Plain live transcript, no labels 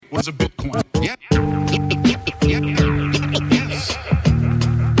was a Bitcoin. Yep. Yes.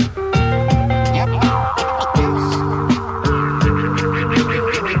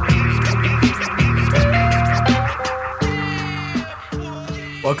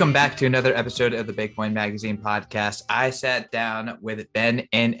 Welcome back to another episode of the Bitcoin Magazine podcast. I sat down with Ben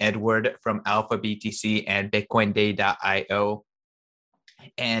and Edward from Alpha BTC and BitcoinDay.io.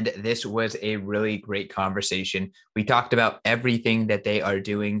 And this was a really great conversation. We talked about everything that they are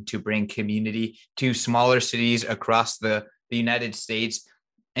doing to bring community to smaller cities across the United States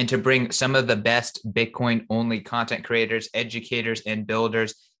and to bring some of the best Bitcoin-only content creators, educators, and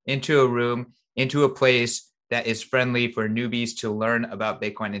builders into a room, into a place that is friendly for newbies to learn about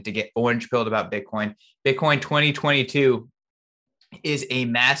Bitcoin and to get orange pilled about Bitcoin. Bitcoin 2022 is a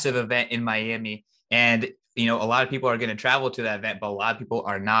massive event in Miami. And, you know, a lot of people are going to travel to that event, but a lot of people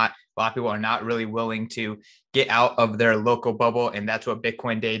are not. A lot of people are not really willing to get out of their local bubble. And that's what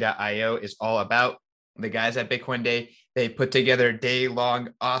BitcoinDay.io is all about. The guys at Bitcoin Day, they put together day-long,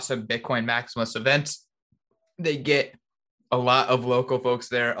 awesome Bitcoin Maximus events. They get a lot of local folks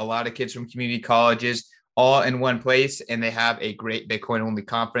there, a lot of kids from community colleges, all in one place, and they have a great Bitcoin-only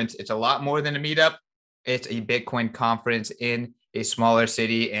conference. It's a lot more than a meetup. It's a Bitcoin conference in a smaller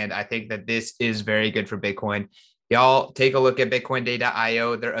city, and I think that this is very good for Bitcoin. Y'all take a look at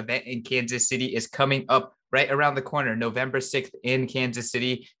BitcoinDay.io. Their event in Kansas City is coming up right around the corner, November 6th in Kansas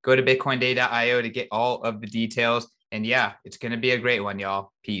City. Go to BitcoinDay.io to get all of the details. And yeah, it's going to be a great one,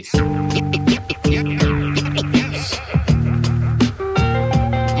 y'all. Peace.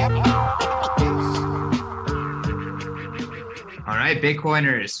 All right,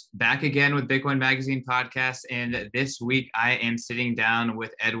 Bitcoiners, back again with Bitcoin Magazine podcast. And this week I am sitting down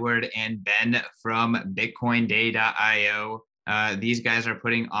with Edward and Ben from BitcoinDay.io. These guys are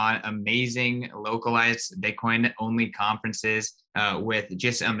putting on amazing localized Bitcoin-only conferences with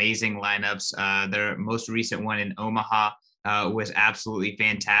just amazing lineups. Their most recent one in Omaha was absolutely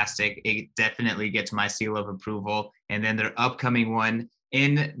fantastic. It definitely gets my seal of approval. And then their upcoming one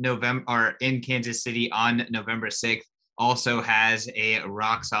in November or in Kansas City on November 6th. Also has a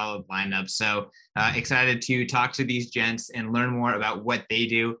rock solid lineup. So excited to talk to these gents and learn more about what they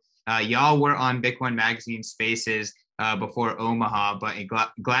do. Y'all were on Bitcoin Magazine Spaces before Omaha, but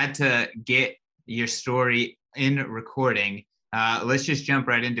glad to get your story in recording. Let's just jump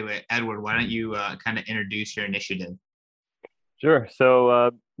right into it. Edward, why don't you kind of introduce your initiative? Sure.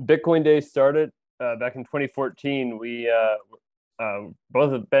 So Bitcoin Day started back in 2014.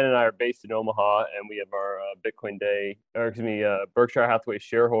 Both Ben and I are based in Omaha, and we have our Berkshire Hathaway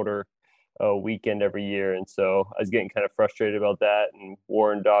shareholder weekend every year. And so I was getting kind of frustrated about that and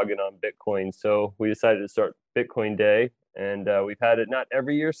war and dogging on Bitcoin. So we decided to start Bitcoin Day, and we've had it not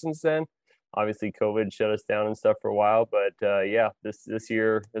every year since then. Obviously, COVID shut us down and stuff for a while, but this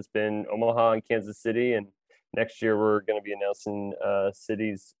year has been Omaha and Kansas City, and next year we're going to be announcing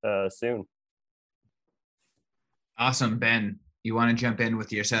cities soon. Awesome, Ben. You want to jump in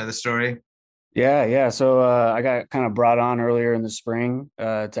with your side of the story? Yeah. So I got kind of brought on earlier in the spring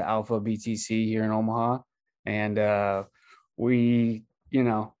to Alpha BTC here in Omaha. And we're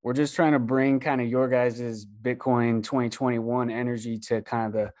just trying to bring kind of your guys' Bitcoin 2021 energy to kind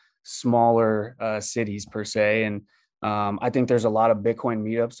of the smaller cities per se. And I think there's a lot of Bitcoin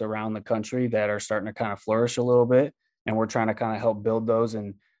meetups around the country that are starting to kind of flourish a little bit. And we're trying to kind of help build those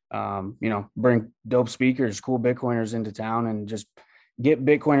and bring dope speakers, cool Bitcoiners into town and just get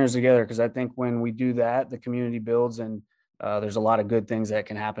Bitcoiners together. Because I think when we do that, the community builds and there's a lot of good things that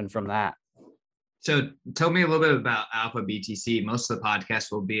can happen from that. So tell me a little bit about Alpha BTC. Most of the podcast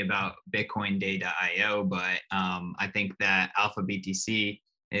will be about BitcoinDay.io, but I think that Alpha BTC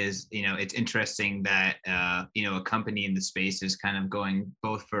is, it's interesting that, a company in the space is kind of going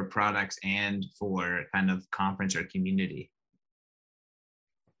both for products and for kind of conference or community.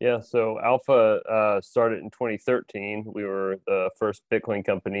 Yeah, so Alpha started in 2013. We were the first Bitcoin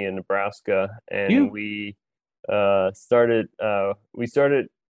company in Nebraska, and we started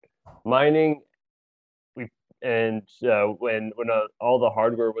mining. When all the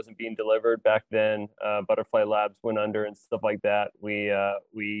hardware wasn't being delivered back then, Butterfly Labs went under and stuff like that.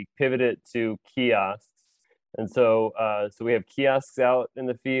 We pivoted to kiosks. And so we have kiosks out in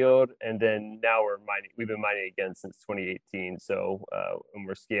the field, and then now we're mining. We've been mining again since 2018. So and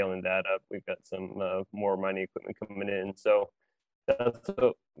we're scaling that up. We've got some more mining equipment coming in. So that's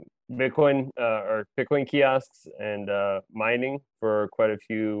Bitcoin kiosks and mining for quite a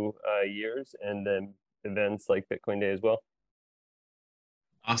few years, and then events like Bitcoin Day as well.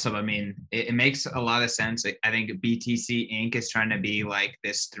 Awesome. I mean, it makes a lot of sense. I think BTC Inc. is trying to be like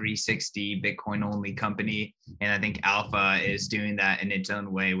this 360 Bitcoin only company. And I think Alpha is doing that in its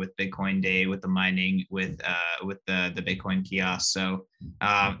own way with Bitcoin Day, with the mining, with the Bitcoin kiosk. So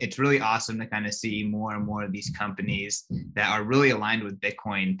it's really awesome to kind of see more and more of these companies that are really aligned with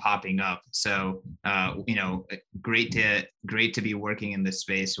Bitcoin popping up. So great to be working in this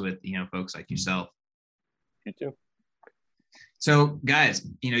space with folks like yourself. You too. So, guys,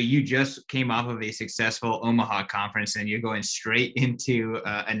 you just came off of a successful Omaha conference, and you're going straight into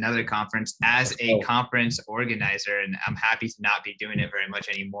another conference as a conference organizer. And I'm happy to not be doing it very much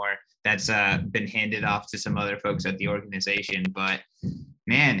anymore. That's been handed off to some other folks at the organization. But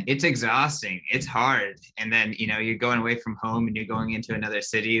man, it's exhausting. It's hard. And then, you're going away from home and you're going into another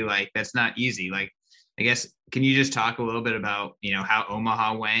city. Like, that's not easy. Like, I guess, can you just talk a little bit about, how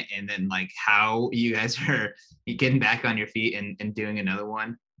Omaha went, and then like how you guys are getting back on your feet and doing another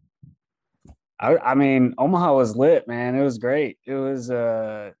one? I mean, Omaha was lit, man. It was great. It was,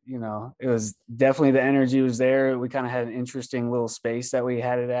 it was definitely, the energy was there. We kind of had an interesting little space that we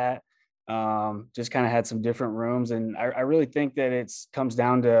had it at. Just kind of had some different rooms. And I really think that it's comes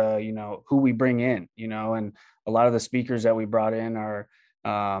down to, who we bring in, and a lot of the speakers that we brought in are,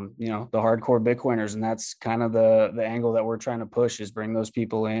 the hardcore Bitcoiners, and that's kind of the angle that we're trying to push, is bring those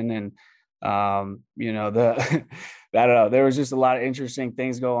people in. And the I don't know, there was just a lot of interesting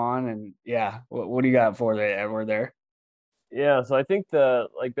things go on. And yeah, what do you got for that we're there? Yeah, so I think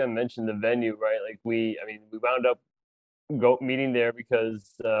like Ben mentioned, the venue, right? Like we wound up meeting there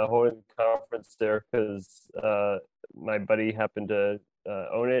because holding the conference there because my buddy happened to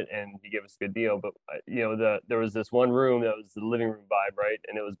own it, and he gave us a good deal. But there was this one room that was the living room vibe, right?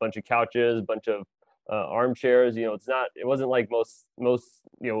 And it was a bunch of couches, a bunch of armchairs. It wasn't like most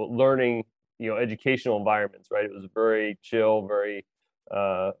learning educational environments, right? It was very chill, very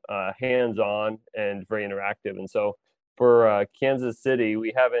hands-on, and very interactive. And so for Kansas City,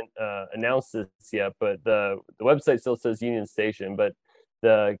 we haven't announced this yet, but the website still says Union Station, but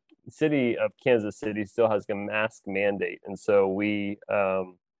the city of Kansas City still has a mask mandate, and so we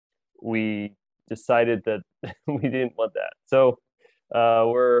decided that we didn't want that. So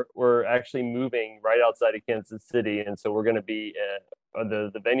we're actually moving right outside of Kansas City, and so we're going to be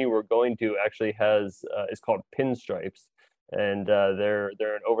the venue we're going to actually has is called Pinstripes, and they're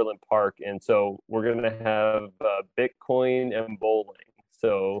in Overland Park, and so we're going to have Bitcoin and bowling.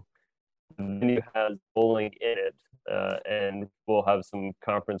 So the venue has bowling in it, and we'll have some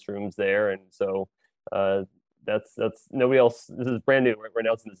conference rooms there, and so that's nobody else. This is brand new. We're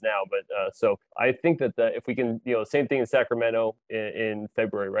announcing this now, but so I think that if we can, same thing in Sacramento in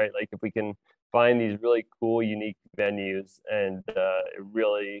February, right? Like if we can find these really cool, unique venues, and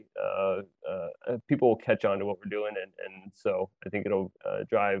really people will catch on to what we're doing, and so I think it'll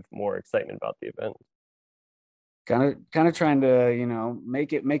drive more excitement about the event. Kind of trying to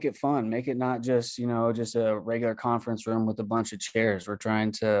make it fun, make it not just just a regular conference room with a bunch of chairs. We're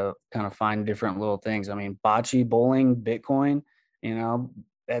trying to kind of find different little things. I mean, bocce, bowling, Bitcoin,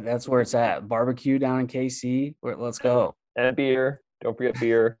 that's where it's at. Barbecue down in KC, let's go. And beer, don't forget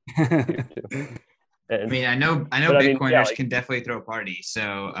beer. I mean, I know Bitcoiners can definitely throw a party.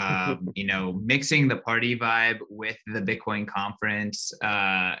 So, mixing the party vibe with the Bitcoin conference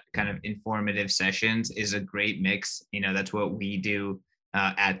kind of informative sessions is a great mix. That's what we do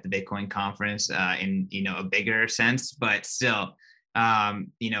at the Bitcoin conference in, a bigger sense, but still,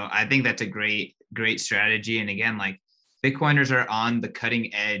 I think that's a great strategy. And again, like, Bitcoiners are on the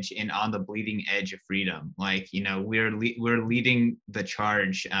cutting edge and on the bleeding edge of freedom. Like, we're leading the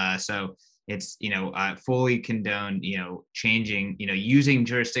charge. So it's, fully condone, changing, using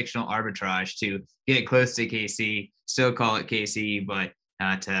jurisdictional arbitrage to get close to KC, still call it KC, but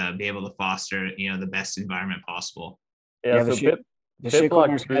to be able to foster, the best environment possible. Yeah, so the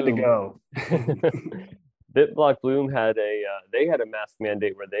shitcoiners had to go. BitBlock Bloom had they had a mask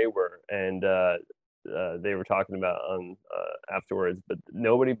mandate where they were, and they were talking about on afterwards, but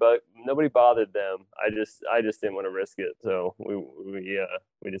nobody bothered them. I just didn't want to risk it, so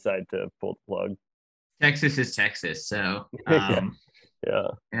we decided to pull the plug. Texas is Texas, so yeah.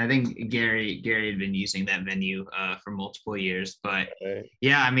 And I think Gary had been using that venue for multiple years, but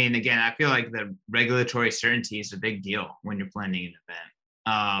yeah, I mean, again, I feel like the regulatory certainty is a big deal when you're planning an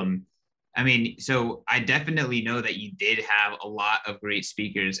event. I mean, so I definitely know that you did have a lot of great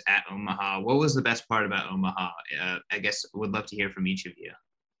speakers at Omaha. What was the best part about Omaha? I guess would love to hear from each of you.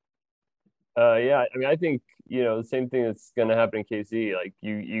 Yeah, I mean, I think, the same thing that's going to happen in KC. Like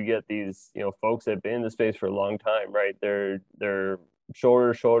you get these, folks that have been in the space for a long time, right? They're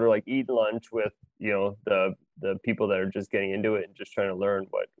shoulder to shoulder, like eating lunch with, the people that are just getting into it and just trying to learn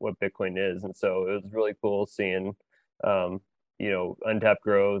what Bitcoin is. And so it was really cool seeing, Untapped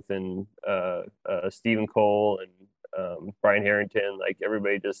Growth and Stephen Cole and Brian Harrington, like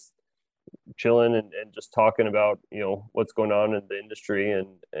everybody just chilling and just talking about, what's going on in the industry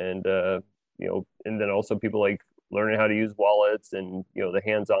and then also people like learning how to use wallets and, the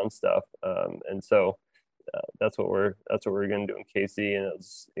hands-on stuff. And so that's what we're going to do in KC. And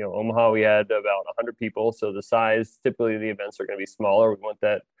it's, Omaha, we had about 100 people. So the size, typically the events are going to be smaller. We want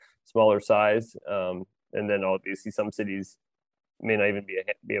that smaller size. And then obviously some cities may not even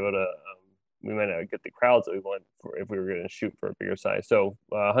be able to, we might not get the crowds that we want for if we were going to shoot for a bigger size. So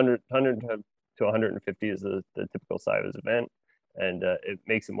 100 to 150 is the typical size of the event. And it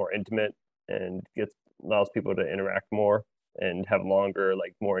makes it more intimate and allows people to interact more and have longer,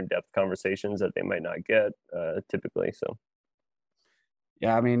 like more in-depth conversations that they might not get typically. So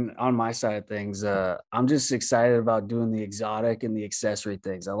yeah, I mean, on my side of things, I'm just excited about doing the exotic and the accessory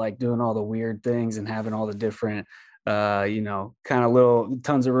things. I like doing all the weird things and having all the different kind of little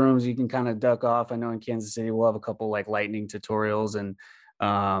tons of rooms you can kind of duck off. I know in Kansas City we'll have a couple like lightning tutorials and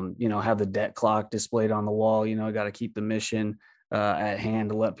have the debt clock displayed on the wall. Got to keep the mission at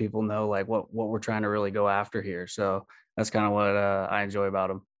hand to let people know like what we're trying to really go after here. So that's kind of what I enjoy about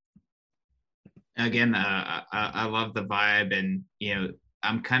them. Again, I love the vibe, and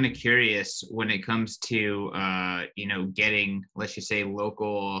I'm kind of curious when it comes to getting, let's just say,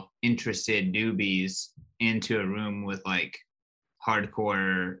 local interested newbies into a room with like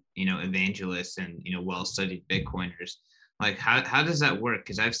hardcore evangelists and well-studied Bitcoiners. Like how does that work?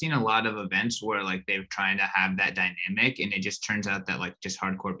 Because I've seen a lot of events where like they're trying to have that dynamic, and it just turns out that like just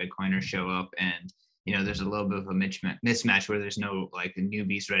hardcore Bitcoiners show up, and there's a little bit of a mismatch where there's no like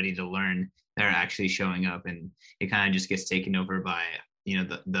newbies ready to learn that are actually showing up, and it kind of just gets taken over by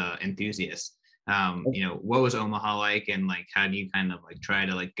the enthusiasts. What was Omaha like, and like how do you kind of like try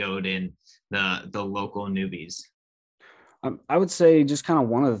to like goad in the local newbies? I would say just kind of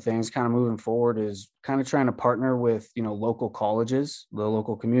one of the things kind of moving forward is kind of trying to partner with, local colleges, the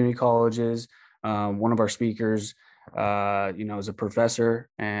local community colleges. One of our speakers, is a professor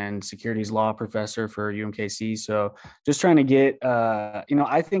and securities law professor for UMKC. So just trying to get,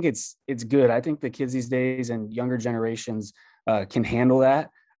 I think it's good. I think the kids these days and younger generations can handle that.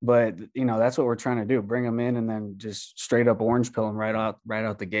 But, that's what we're trying to do. Bring them in and then just straight up orange pill them right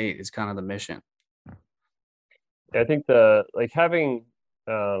out the gate is kind of the mission. I think having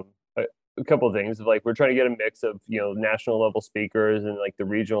a couple of things, like we're trying to get a mix of national level speakers and like the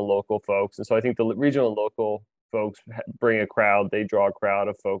regional local folks, and so I think the regional and local folks bring a crowd. They draw a crowd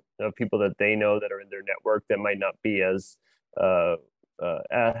of people that they know that are in their network that might not be as have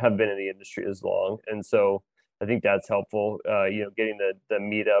been in the industry as long, and so I think that's helpful. Getting the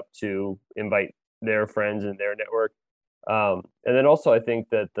meetup to invite their friends in their network, and then also I think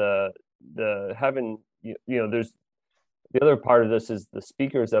that the having there's the other part of this is the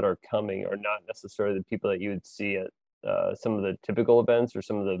speakers that are coming are not necessarily the people that you would see at some of the typical events or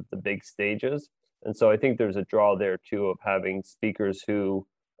some of the big stages. And so I think there's a draw there too of having speakers who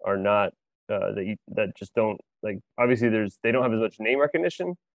are not that just don't like, obviously they don't have as much name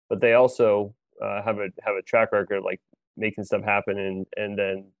recognition, but they also have a track record of like making stuff happen, and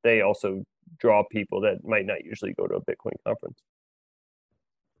then they also draw people that might not usually go to a Bitcoin conference.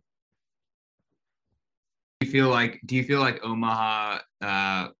 Do you feel like Omaha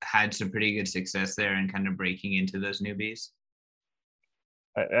had some pretty good success there and kind of breaking into those newbies?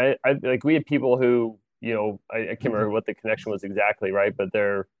 I like, we had people who, I can't remember what the connection was exactly, right? But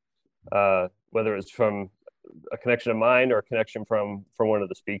they're whether it's from a connection of mine or a connection from one of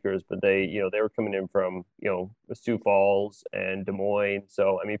the speakers, but they were coming in from Sioux Falls and Des Moines.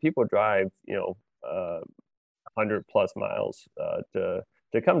 So I mean, people drive 100+ miles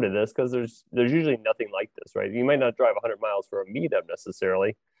to come to this, because there's usually nothing like this, right? You might not drive 100 miles for a meetup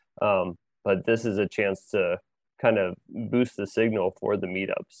necessarily, but this is a chance to kind of boost the signal for the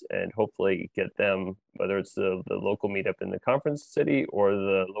meetups and hopefully get them, whether it's the local meetup in the conference city or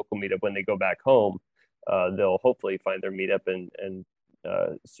the local meetup when they go back home, they'll hopefully find their meetup and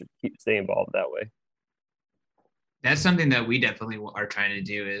stay involved that way. That's something that we definitely are trying to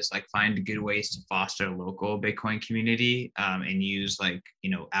do, is like find good ways to foster a local Bitcoin community, and use like,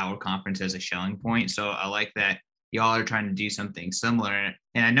 our conference as a shelling point. So I like that y'all are trying to do something similar.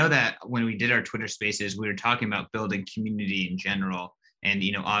 And I know that when we did our Twitter spaces, we were talking about building community in general, and,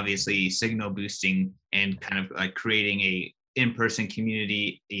 obviously signal boosting and kind of like creating a in-person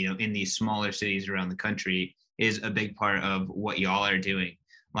community, in these smaller cities around the country is a big part of what y'all are doing.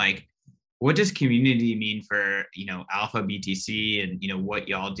 Like, what does community mean for, Alpha BTC and, what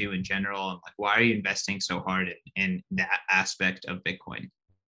y'all do in general? And like, why are you investing so hard in that aspect of Bitcoin?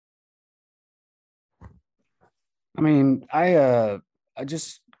 I mean, I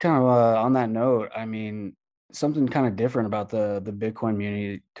just kind of on that note, I mean, something kind of different about the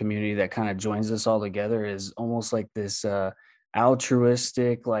Bitcoin community that kind of joins us all together is almost like this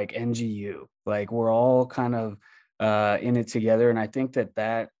altruistic like NGU. Like we're all kind of in it together, and I think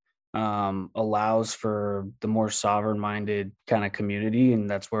that allows for the more sovereign minded kind of community, and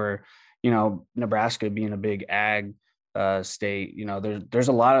that's where Nebraska being a big ag state, there's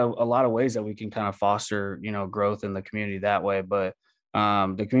a lot of ways that we can kind of foster growth in the community that way. But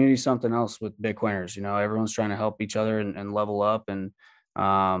the community is something else with Bitcoiners. Everyone's trying to help each other and level up and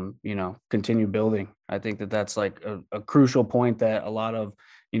continue building. I think that's like a crucial point that a lot of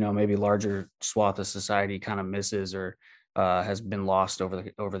maybe larger swath of society kind of misses or has been lost over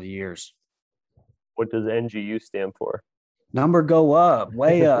the years. What does NGU stand for? Number go up,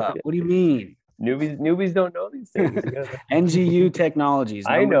 way up. What do you mean? Newbies don't know these things. NGU Technologies.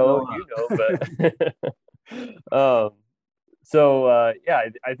 I know, but so I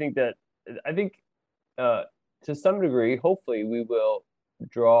think to some degree, hopefully, we will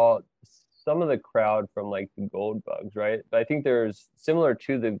draw some of the crowd from like the gold bugs, right? But I think there's similar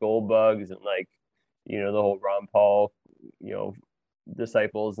to the gold bugs and like the whole Ron Paul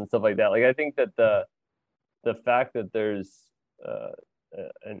disciples and stuff like that. Like I think that the fact that there's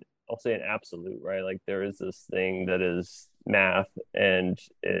I'll say an absolute, right? Like there is this thing that is math, and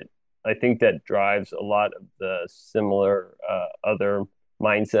I think that drives a lot of the similar other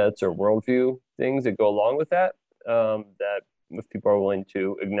mindsets or worldview things that go along with that. That if people are willing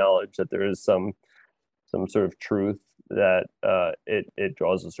to acknowledge that there is some sort of truth, that it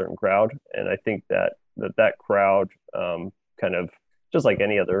draws a certain crowd, and I think that crowd kind of just like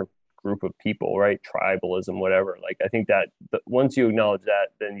any other group of people, right? Tribalism, whatever. Like I think that once you acknowledge that,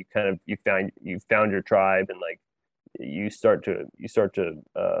 then you found your tribe, and like you start to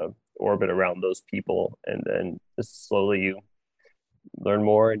orbit around those people, and then just slowly you learn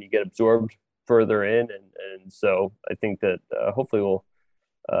more and you get absorbed further in, and so I think that hopefully we'll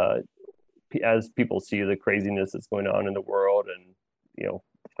as people see the craziness that's going on in the world, and the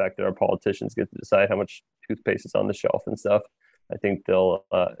fact that our politicians get to decide how much toothpaste is on the shelf and stuff, I think they'll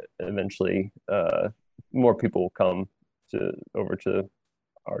eventually more people will come over to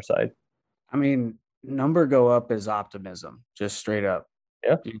our side. I mean, number go up is optimism, just straight up.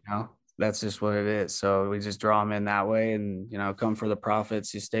 Yeah. That's just what it is. So we just draw them in that way, and come for the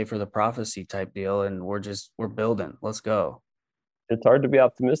profits, you stay for the prophecy type deal, and we're building. Let's go. It's hard to be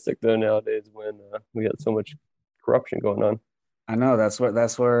optimistic though nowadays when we got so much corruption going on. I know that's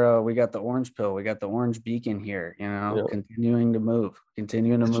where we got the orange pill. We got the orange beacon here, continuing to move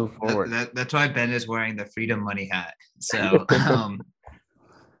forward. That's why Ben is wearing the freedom money hat. So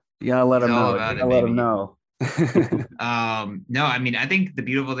you gotta let him know. Let him know. No, I mean, I think the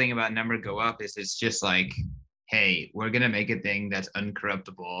beautiful thing about number go up is it's just like, hey, we're gonna make a thing that's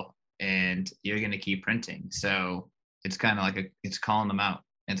uncorruptible, and you're gonna keep printing. So it's kind of like it's calling them out.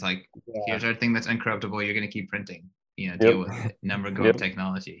 It's like, here's our thing that's uncorruptible. You're gonna keep printing. Deal with it. Number go up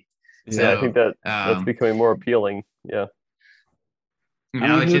technology. So, I think that's becoming more appealing. Yeah.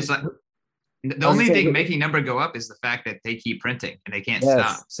 It's just like the only thing making number go up is the fact that they keep printing and they can't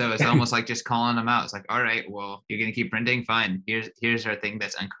stop. So it's almost like just calling them out. It's like, all right, well, you're gonna keep printing, fine. Here's our thing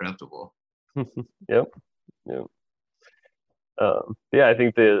that's uncorruptible. Yep. I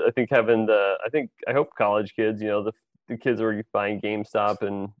hope college kids, the kids are buying GameStop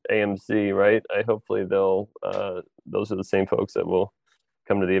and AMC, right? Hopefully those are the same folks that will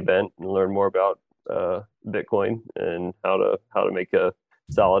come to the event and learn more about Bitcoin and how to make a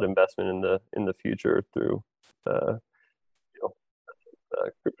solid investment in the future through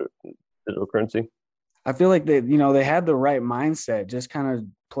cryptocurrency. I feel like they had the right mindset, just kind of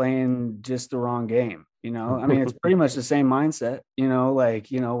playing just the wrong game. I mean, it's pretty much the same mindset,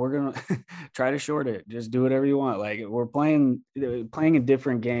 we're going to try to short it, just do whatever you want. Like we're playing a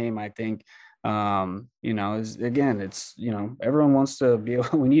different game. I think, it's, everyone wants to be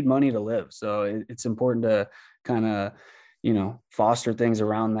able, we need money to live. So it's important to kind of, foster things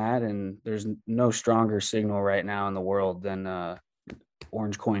around that. And there's no stronger signal right now in the world than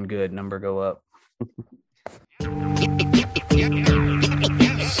orange coin good, number go up.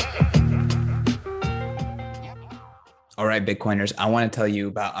 All right, Bitcoiners, I want to tell you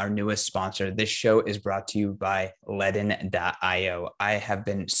about our newest sponsor. This show is brought to you by Ledn.io. I have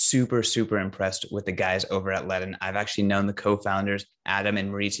been super, super impressed with the guys over at Ledn. I've actually known the co-founders, Adam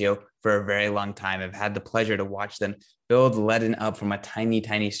and Mauricio, for a very long time. I've had the pleasure to watch them build Ledn up from a tiny,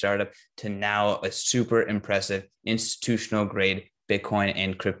 tiny startup to now a super impressive institutional grade Bitcoin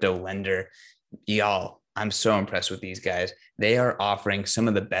and crypto lender. Y'all, I'm so impressed with these guys. They are offering some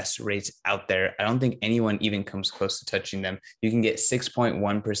of the best rates out there. I don't think anyone even comes close to touching them. You can get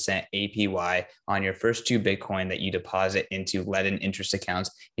 6.1% APY on your first 2 Bitcoin that you deposit into Ledn interest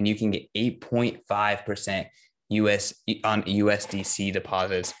accounts, and you can get 8.5% US on USDC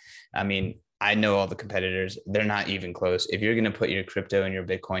deposits. I mean, I know all the competitors. They're not even close. If you're going to put your crypto and your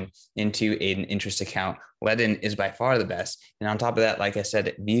Bitcoin into an interest account, Ledn is by far the best. And on top of that, like I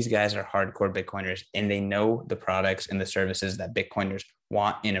said, these guys are hardcore Bitcoiners and they know the products and the services that Bitcoiners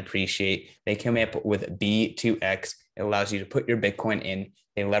want and appreciate. They come up with B2X. It allows you to put your Bitcoin in,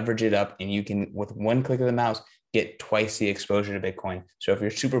 they leverage it up, and you can, with one click of the mouse, get twice the exposure to Bitcoin. So if you're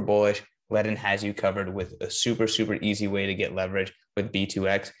super bullish, Ledn has you covered with a super, super easy way to get leverage with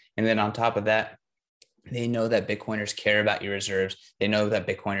B2X. And then on top of that, they know that Bitcoiners care about your reserves. They know that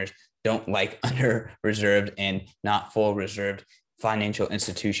Bitcoiners don't like under reserved and not full reserved financial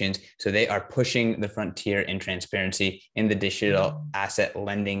institutions. So they are pushing the frontier in transparency in the digital asset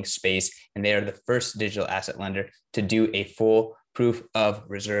lending space. And they are the first digital asset lender to do a full proof of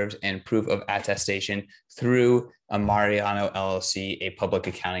reserves and proof of attestation through a Mariano LLC, a public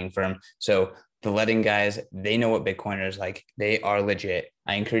accounting firm. So the Ledn guys, they know what Bitcoiners like. They are legit.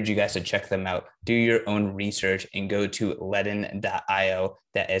 I encourage you guys to check them out. Do your own research and go to Ledn.io.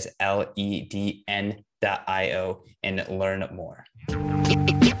 That is LEDN.io and learn more.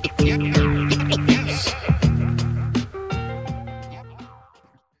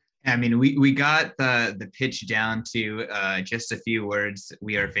 I mean, we got the pitch down to just a few words.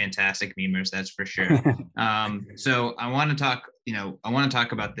 We are fantastic memers, that's for sure. So I want to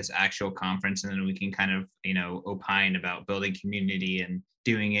talk about this actual conference, and then we can kind of, opine about building community and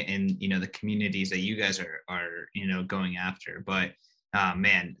doing it in, the communities that you guys are going after. But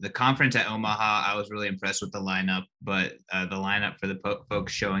man, the conference at Omaha, I was really impressed with the lineup, but the lineup for the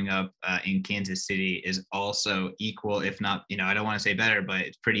folks showing up in Kansas City is also equal, if not, I don't want to say better, but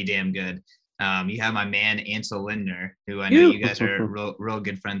it's pretty damn good. You have my man Ansel Lindner, who I know you guys are real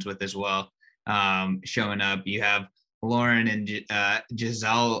good friends with as well, showing up. You have Lauren and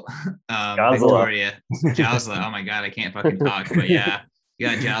Giselle Victoria. Josla. Oh my God, I can't fucking talk, but yeah. You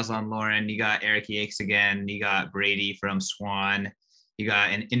got Josla and Lauren. You got Eric Yakes again. You got Brady from Swan. You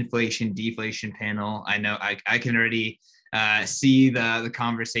got an inflation deflation panel. I know I can already see the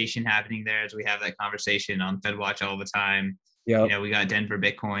conversation happening there as we have that conversation on FedWatch all the time. Yeah, we got Denver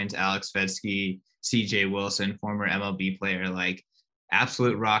Bitcoins, Alex Fetsky, CJ Wilson, former MLB player, like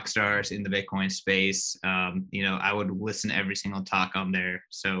absolute rock stars in the Bitcoin space. I would listen to every single talk on there.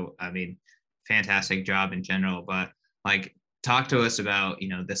 So, I mean, fantastic job in general, but like, talk to us about,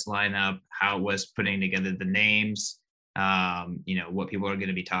 this lineup, how it was putting together the names, what people are going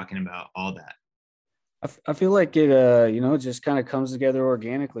to be talking about, all that. I feel like it, just kind of comes together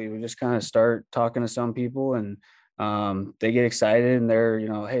organically. We just kind of start talking to some people and they get excited and they're,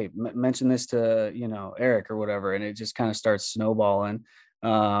 hey, mention this to, Eric or whatever. And it just kind of starts snowballing.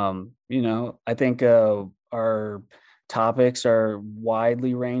 I think our topics are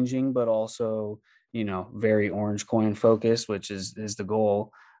widely ranging, but also, very orange coin focused, which is the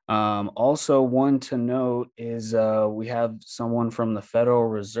goal. Also, one to note is we have someone from the Federal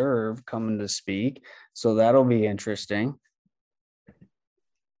Reserve coming to speak, so that'll be interesting.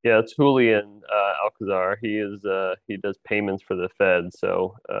 Yeah, it's Julian Alcazar. He does payments for the Fed.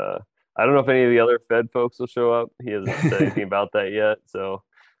 So I don't know if any of the other Fed folks will show up. He hasn't said anything about that yet. So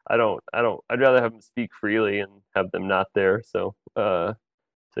I'd rather have him speak freely and have them not there. So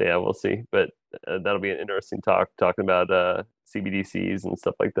yeah, we'll see. But that'll be an interesting talking about CBDCs and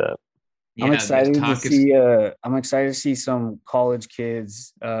stuff like that. Yeah, I'm excited to see some college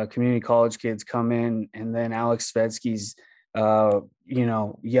kids, community college kids come in, and then Alex Svetsky's,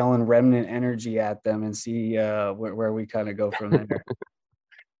 yelling remnant energy at them and see where we kind of go from there.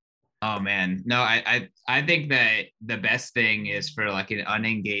 Oh man, no, I think that the best thing is for like an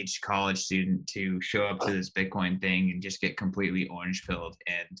unengaged college student to show up to this Bitcoin thing and just get completely orange pilled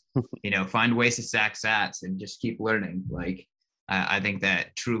and, find ways to stack sats and just keep learning. Like, I think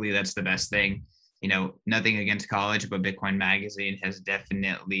that truly that's the best thing. Nothing against college, but Bitcoin Magazine has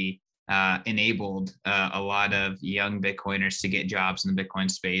definitely enabled a lot of young Bitcoiners to get jobs in the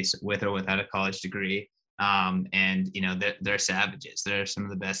Bitcoin space with or without a college degree. And they're savages. They're some of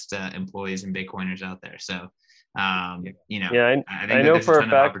the best employees and Bitcoiners out there. So I think I that know there's a for a ton of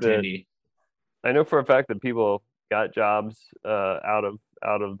fact that opportunity. people got jobs out of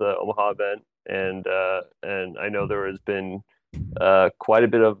the Omaha event, and I know there has been quite a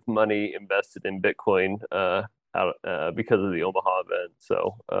bit of money invested in Bitcoin because of the Omaha event.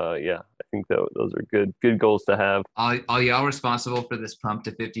 So I think those are good goals to have. All y'all responsible for this pump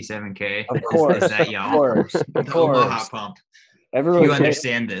to 57K? Of course, is that y'all? of The course. Omaha pump. Everyone, You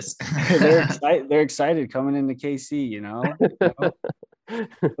understand this? they're excited. They're excited coming into KC.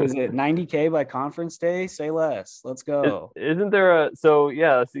 Was it 90K by conference day? Say less. Let's go. Isn't there isn't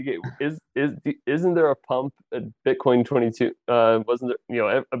there a pump at Bitcoin 22? Wasn't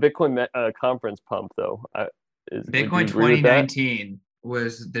there a Bitcoin conference pump though? Bitcoin 2019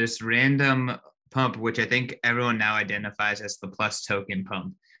 was this random pump, which I think everyone now identifies as the plus token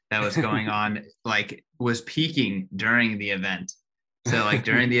pump that was going on, was peaking during the event. So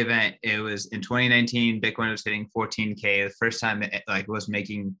during the event, it was in 2019, Bitcoin was hitting 14K. The first time it was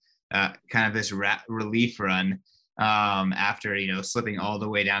making kind of this relief run after, slipping all the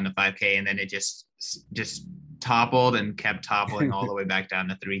way down to 5K. And then it just toppled and kept toppling all the way back down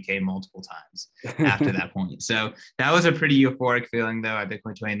to 3K multiple times after that point. So that was a pretty euphoric feeling though at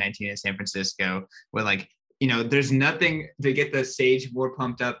Bitcoin 2019 in San Francisco, where there's nothing to get the stage more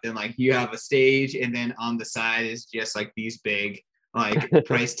pumped up than you have a stage and then on the side is just these big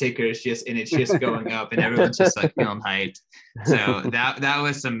price tickers and it's just going up and everyone's just feeling hyped. So that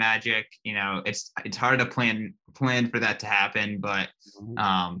was some magic. It's hard to plan for that to happen, but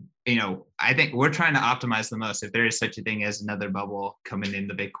I think we're trying to optimize the most. If there is such a thing as another bubble coming in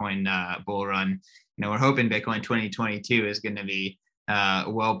the Bitcoin bull run, we're hoping Bitcoin 2022 is going to be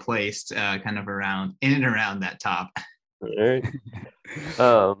well placed kind of in and around that top. All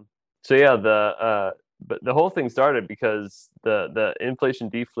right. But the whole thing started because the inflation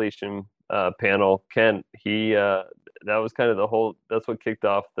deflation panel, Ken, that was kind of that's what kicked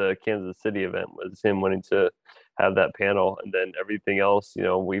off the Kansas City event, was him wanting to have that panel. And then everything else,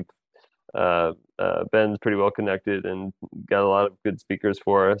 we've Ben's pretty well connected and got a lot of good speakers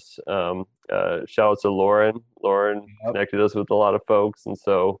for us. Shout out to Lauren. Connected us with a lot of folks. And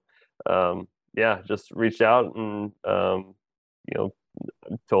so, just reached out and,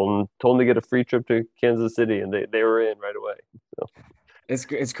 told them to get a free trip to Kansas City, and they were in right away. So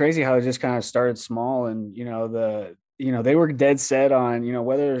it's crazy how it just kind of started small, and they were dead set on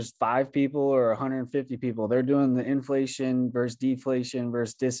whether there's 5 people or 150 people, they're doing the inflation versus deflation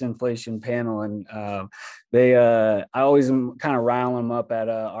versus disinflation panel, and I always am kind of riling them up at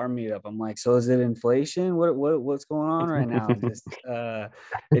our meetup. I'm like, so is it inflation? What's going on right now?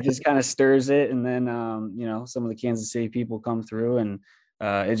 It just kind of stirs it, and then some of the Kansas City people come through, and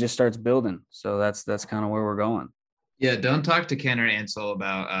it just starts building. So that's kind of where we're going. Yeah, don't talk to Ken or Ansel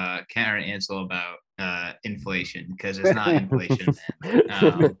about inflation, because it's not inflation.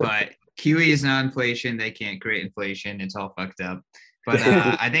 But QE is not inflation. They can't create inflation. It's all fucked up. But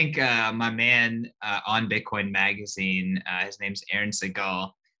I think my man on Bitcoin Magazine, his name's Aaron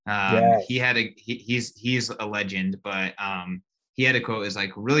Segal. He's a legend, but he had a quote is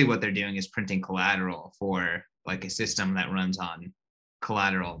really what they're doing is printing collateral for a system that runs on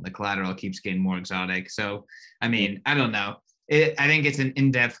collateral. The collateral keeps getting more exotic. So I mean, I don't know. I think it's an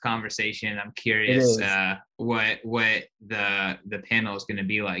in-depth conversation. I'm curious what the panel is going to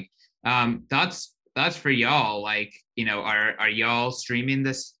be like. Thoughts for y'all. Are y'all streaming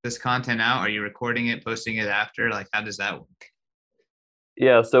this content out? Are you recording it, posting it after? How does that work?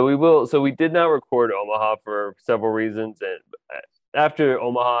 Yeah, so we will. So we did not record Omaha for several reasons, and after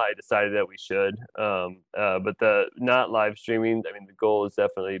Omaha, I decided that we should. But the not live streaming, I mean, the goal is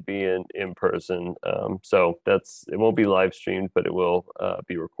definitely being in person. So it won't be live streamed, but it will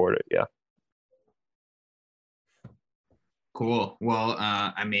be recorded. Yeah. Cool. Well,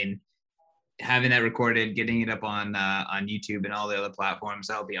 I mean, having that recorded, getting it up on YouTube and all the other platforms,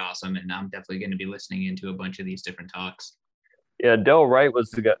 that'll be awesome. And I'm definitely going to be listening into a bunch of these different talks. Yeah, Del Wright was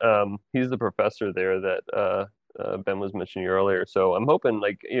the guy. He's the professor there that Ben was mentioning earlier. So I'm hoping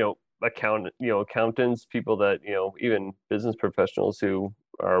accountants, people that, even business professionals who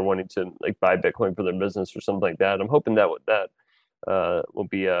are wanting to buy Bitcoin for their business or something like that. I'm hoping that will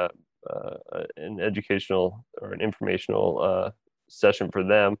be an educational or an informational session for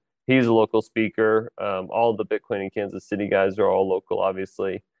them. He's a local speaker. All the Bitcoin in Kansas City guys are all local,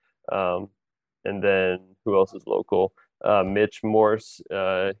 obviously. And then who else is local? Mitch Morse,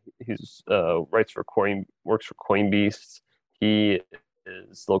 he's works for Coinbeast. He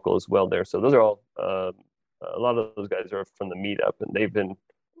is local as well there. So those are all a lot of those guys are from the meetup, and they've been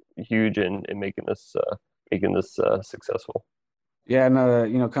huge in making this successful. Yeah, and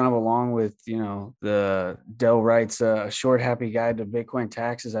kind of along with the Dell Wright's short happy guide to Bitcoin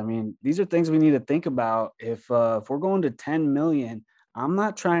taxes. I mean, these are things we need to think about. If we're going to 10 million, I'm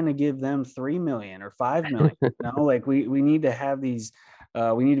not trying to give them 3 million or 5 million. Like we need to have these.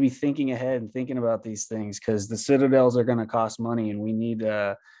 We need to be thinking ahead and thinking about these things because the citadels are going to cost money, and we need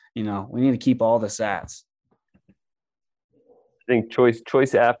we need to keep all the sats. I think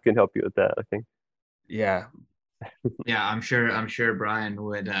Choice app can help you with that. I think. Yeah, Yeah, I'm sure Brian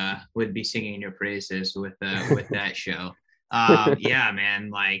would be singing your praises with that show. Yeah, man,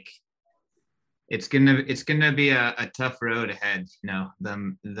 like it's gonna be a tough road ahead.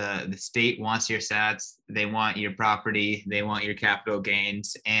 The state wants your sats, they want your property, they want your capital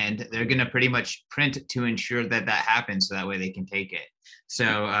gains, and they're gonna pretty much print to ensure that that happens, so that way they can take it.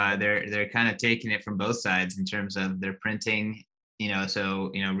 So they're kind of taking it from both sides in terms of they're printing,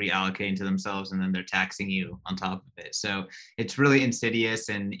 so reallocating to themselves, and then they're taxing you on top of it. So it's really insidious,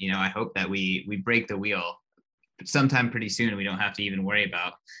 and I hope that we break the wheel sometime pretty soon. We don't have to even worry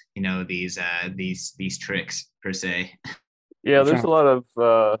about these tricks per se. Yeah, there's a lot of.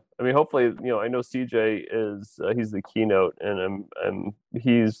 I mean, hopefully, I know CJ is he's the keynote, and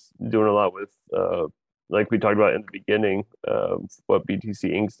he's doing a lot with like we talked about in the beginning, what BTC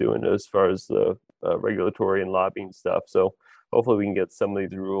Inc.'s doing as far as the regulatory and lobbying stuff. So hopefully, we can get some of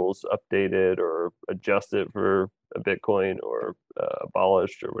these rules updated or adjusted for a Bitcoin or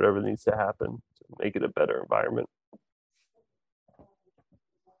abolished or whatever needs to happen to make it a better environment.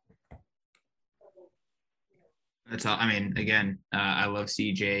 That's all. I mean, again, I love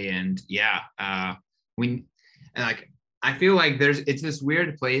CJ, and yeah, we like. I feel like it's this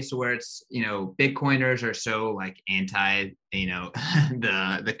weird place where it's Bitcoiners are so like anti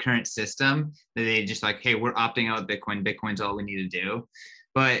the current system that they just like, hey, we're opting out of Bitcoin. Bitcoin's all we need to do,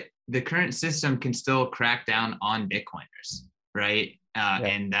 but the current system can still crack down on Bitcoiners, right? Yeah.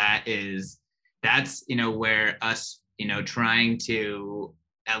 And that's where us trying to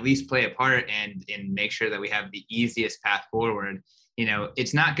at least play a part and make sure that we have the easiest path forward.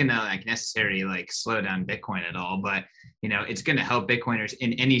 It's not going to like necessarily like slow down Bitcoin at all, but it's going to help Bitcoiners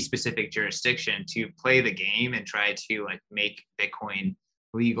in any specific jurisdiction to play the game and try to like make Bitcoin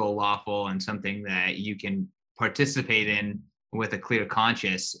legal, lawful, and something that you can participate in with a clear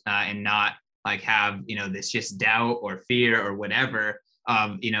conscience, and not like have this just doubt or fear or whatever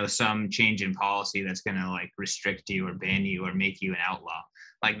of some change in policy that's going to like restrict you or ban you or make you an outlaw.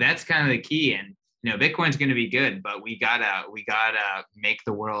 Like that's kind of the key. And Bitcoin's going to be good, but we gotta make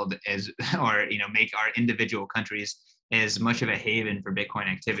the world or make our individual countries as much of a haven for Bitcoin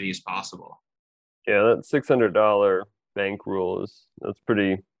activity as possible. Yeah, that $600 bank rule that's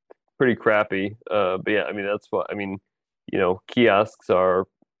pretty crappy. But yeah, I mean that's what I mean. Kiosks are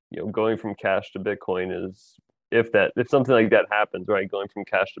going from cash to Bitcoin is if something like that happens, right? Going from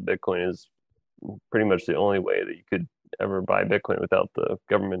cash to Bitcoin is pretty much the only way that you could ever buy Bitcoin without the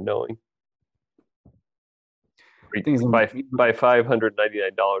government knowing. By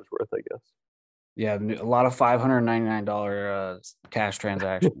 $599 worth, I guess. Yeah, a lot of $599 cash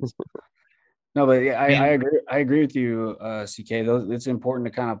transactions. No, but yeah, I agree with you, CK. It's important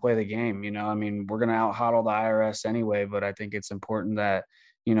to kind of play the game. I mean, we're gonna out hodl the IRS anyway, but I think it's important that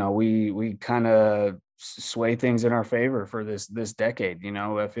we kind of sway things in our favor for this decade.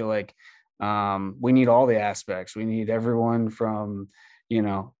 I feel like we need all the aspects. We need everyone from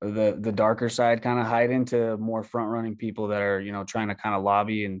the darker side kind of hide into more front running people that are trying to kind of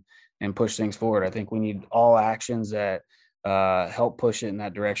lobby and push things forward. I think we need all actions that help push it in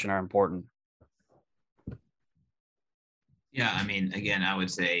that direction are important. Yeah, I mean, again, I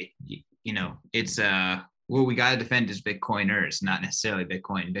would say, it's what we got to defend is Bitcoiners, not necessarily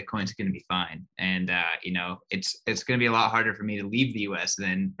Bitcoin. Bitcoin's going to be fine, and it's going to be a lot harder for me to leave the U.S.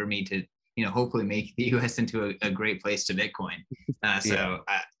 than for me to hopefully make the U.S. into a great place to Bitcoin.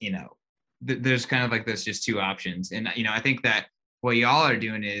 There's kind of like there's just two options, and I think that what y'all are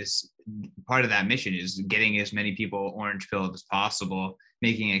doing is part of that mission is getting as many people orange pilled as possible,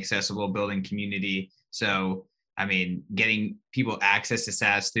 making it accessible, building community. So I mean, getting people access to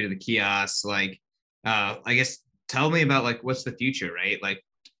SaaS through the kiosks, like, I guess, tell me about like, what's the future, right? Like,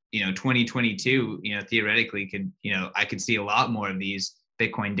 2022, theoretically I could see a lot more of these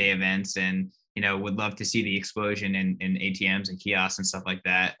Bitcoin Day events, and, would love to see the explosion in ATMs and kiosks and stuff like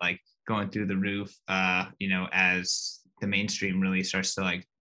that, like going through the roof, as the mainstream really starts to like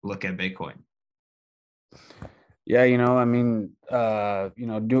look at Bitcoin. Yeah, I mean,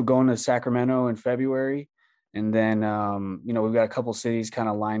 going to Sacramento in February. And then, we've got a couple cities kind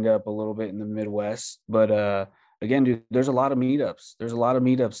of lined up a little bit in the Midwest. But again, dude, there's a lot of meetups. There's a lot of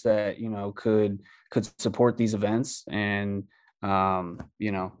meetups that, could support these events. And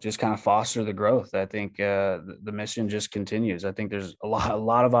just kind of foster the growth. I think the mission just continues. I think there's a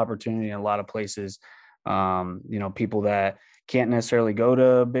lot of opportunity in a lot of places. People that can't necessarily go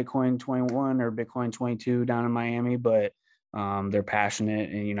to Bitcoin 21 or Bitcoin 22 down in Miami, but they're passionate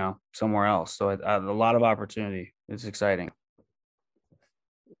and, somewhere else. So a lot of opportunity. It's exciting.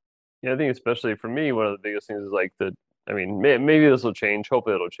 Yeah, I think especially for me, one of the biggest things is like maybe this will change.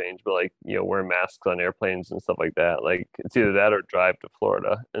 Hopefully it'll change, but like, wearing masks on airplanes and stuff like that. Like it's either that or drive to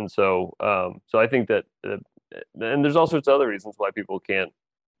Florida. And so, so I think that, and there's all sorts of other reasons why people can't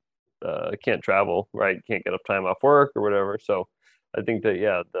travel, right? Can't get enough time off work or whatever. So I think that,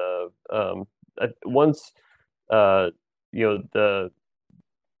 yeah, once, the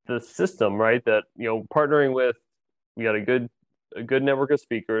system, right, that, partnering with, we got a good network of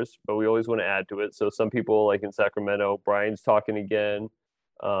speakers, but we always want to add to it. So some people like in Sacramento, Brian's talking again.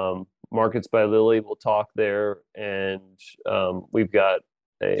 Markets by Lily will talk there, and we've got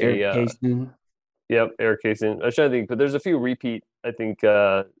Eric Kaysen. Yep, Eric Kaysen. I was trying to think, but there's a few repeat, I think,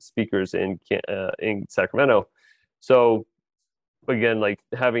 speakers in Sacramento. So again, like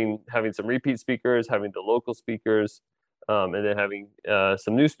having some repeat speakers, having the local speakers, and then having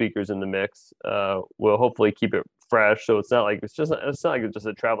some new speakers in the mix will hopefully keep it fresh. So it's not like it's just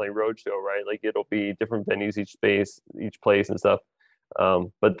a traveling roadshow, right? Like it'll be different venues, each place and stuff.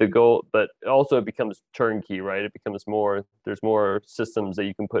 But also it becomes turnkey, right? It becomes there's more systems that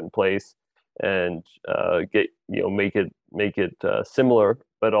you can put in place and make it similar,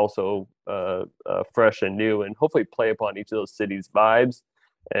 but also fresh and new, and hopefully play upon each of those cities' vibes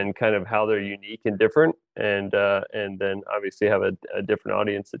and kind of how they're unique and different, and then obviously have a different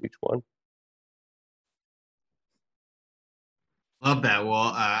audience at each one. Love that.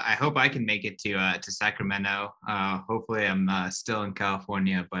 Well, I hope I can make it to Sacramento. Hopefully, I'm still in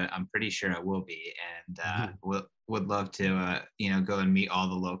California, but I'm pretty sure I will be, and would love to go and meet all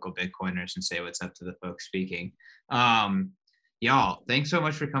the local Bitcoiners and say what's up to the folks speaking. Y'all, thanks so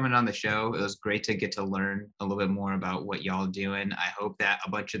much for coming on the show. It was great to get to learn a little bit more about what y'all doing. I hope that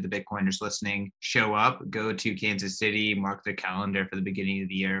a bunch of the Bitcoiners listening show up, go to Kansas City, mark their calendar for the beginning of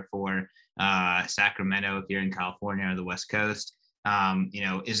the year for Sacramento if you're in California or the West Coast.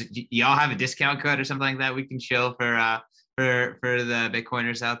 Y'all have a discount code or something like that we can show for the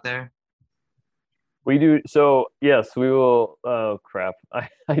Bitcoiners out there? We do. So yes, we will. Oh crap! I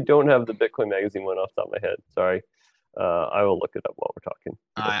don't have the Bitcoin Magazine one off the top of my head. Sorry. I will look it up while we're talking.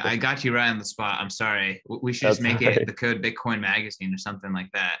 I got you right on the spot. I'm sorry. We should just make it the code Bitcoin Magazine or something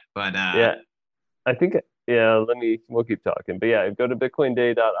like that. But yeah, I think we'll keep talking. But yeah, go to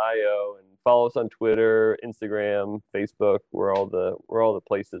bitcoinday.io and follow us on Twitter, Instagram, Facebook. We're all the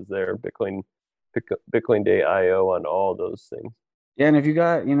places there. Bitcoin Day IO on all those things. Yeah, and if you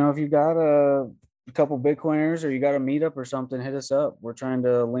got a couple Bitcoiners or you got a meetup or something, hit us up. We're trying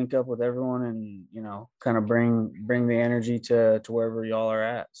to link up with everyone and kind of bring the energy to wherever y'all are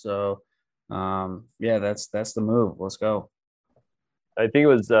at. So yeah, that's the move. Let's go. I think it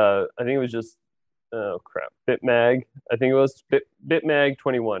was just Bitmag. I think it was Bitmag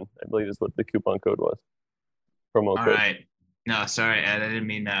 21, I believe is what the coupon code was. Promo code. All right. No, sorry, Ed. I didn't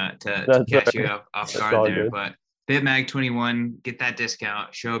mean to catch you off guard there, good. But Bitmag 21, get that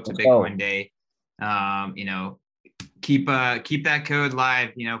discount. Show up to Bitcoin Day. Keep that code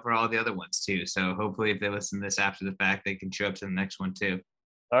live, for all the other ones too. So hopefully if they listen to this after the fact, they can show up to the next one too.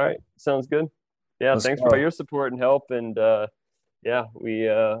 All right. Sounds good. Yeah. Thanks for all your support and help. And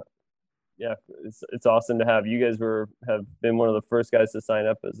it's awesome to have you guys have been one of the first guys to sign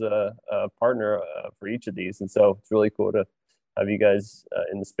up as a partner for each of these. And so it's really cool to have you guys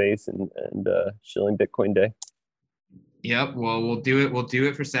in the space and Shilling Bitcoin Day. Yep. Well, we'll do it. We'll do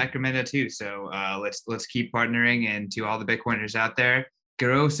it for Sacramento too. So let's keep partnering, and to all the Bitcoiners out there,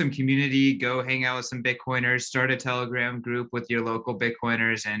 grow some community, go hang out with some Bitcoiners, start a Telegram group with your local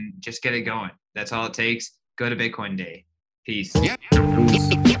Bitcoiners, and just get it going. That's all it takes. Go to Bitcoin Day. Peace.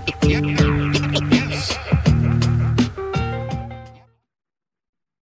 Peace.